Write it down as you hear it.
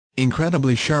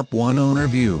Incredibly sharp one-owner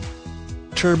view.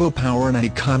 Turbo power and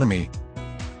economy.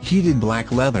 Heated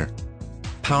black leather.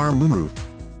 Power moonroof.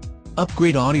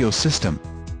 Upgrade audio system.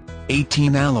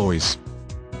 18 alloys.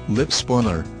 Lip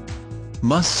spoiler.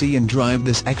 Must see and drive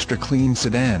this extra clean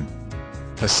sedan.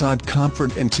 Passat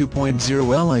Komfort and 2.0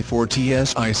 I4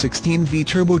 TSI 16V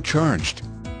turbocharged.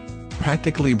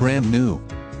 Practically brand new.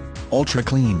 Ultra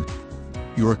clean.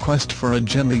 Your quest for a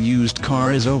gently used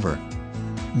car is over.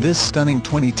 This stunning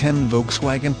 2010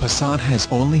 Volkswagen Passat has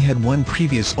only had one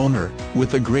previous owner,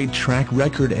 with a great track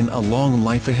record and a long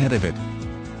life ahead of it.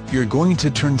 You're going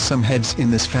to turn some heads in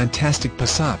this fantastic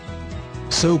Passat.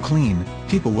 So clean,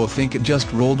 people will think it just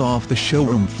rolled off the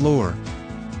showroom floor.